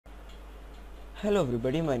Hello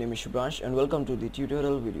everybody, my name is Shubhansh and welcome to the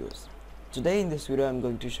tutorial videos. Today in this video I am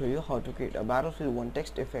going to show you how to create a Battlefield 1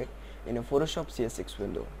 text effect in a Photoshop CS6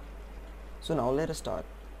 window. So now let us start.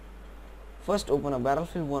 First open a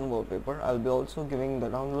Battlefield 1 wallpaper. I'll be also giving the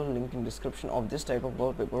download link in description of this type of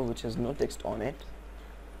wallpaper which has no text on it.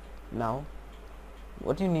 Now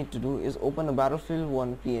what you need to do is open a Battlefield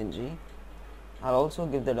 1 PNG. I'll also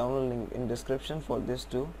give the download link in description for this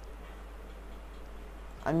too.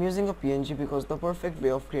 I'm using a PNG because the perfect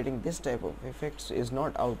way of creating this type of effects is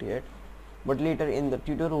not out yet, but later in the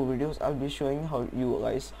tutorial videos I'll be showing you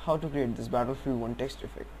guys how to create this Battlefield 1 text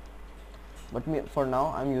effect. But for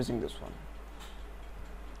now I'm using this one.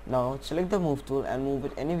 Now select the move tool and move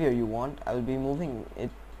it anywhere you want. I'll be moving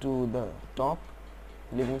it to the top,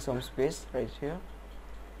 leaving some space right here.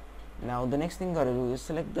 Now the next thing you gotta do is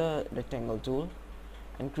select the rectangle tool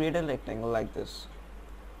and create a rectangle like this.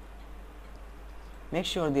 Make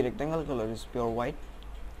sure the rectangle color is pure white.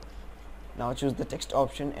 Now choose the text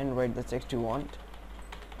option and write the text you want.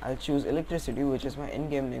 I'll choose electricity, which is my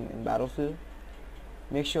in-game name in Battlefield.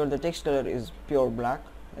 Make sure the text color is pure black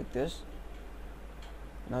like this.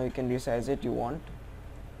 Now you can resize it you want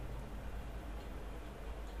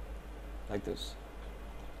like this.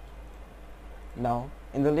 Now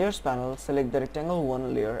in the layers panel, select the rectangle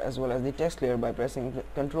 1 layer as well as the text layer by pressing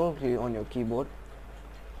Ctrl key on your keyboard.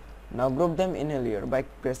 Now group them in a layer by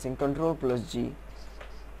pressing Ctrl plus G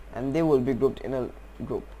and they will be grouped in a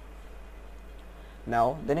group.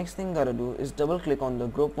 Now the next thing gotta do is double click on the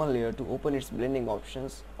group 1 layer to open its blending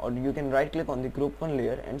options, or you can right click on the group 1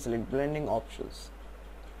 layer and select blending options.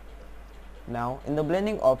 Now in the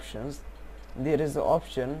blending options there is the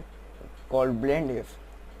option called blend if.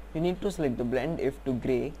 You need to select the blend if to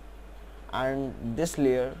gray and this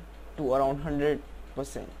layer to around 100%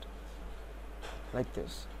 like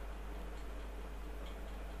this.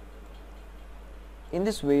 In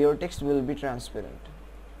this way your text will be transparent.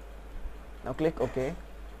 Now click OK.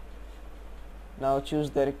 Now choose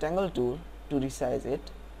the rectangle tool to resize it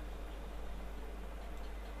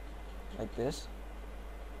like this.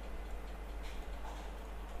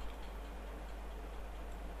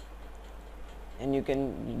 And you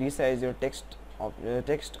can resize your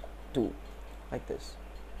text too like this.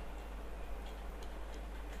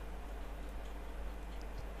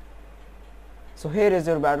 So here is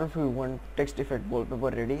your Battlefield 1 text effect wallpaper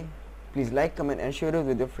ready. Please like, comment and share it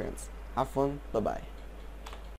with your friends. Have fun. Bye bye.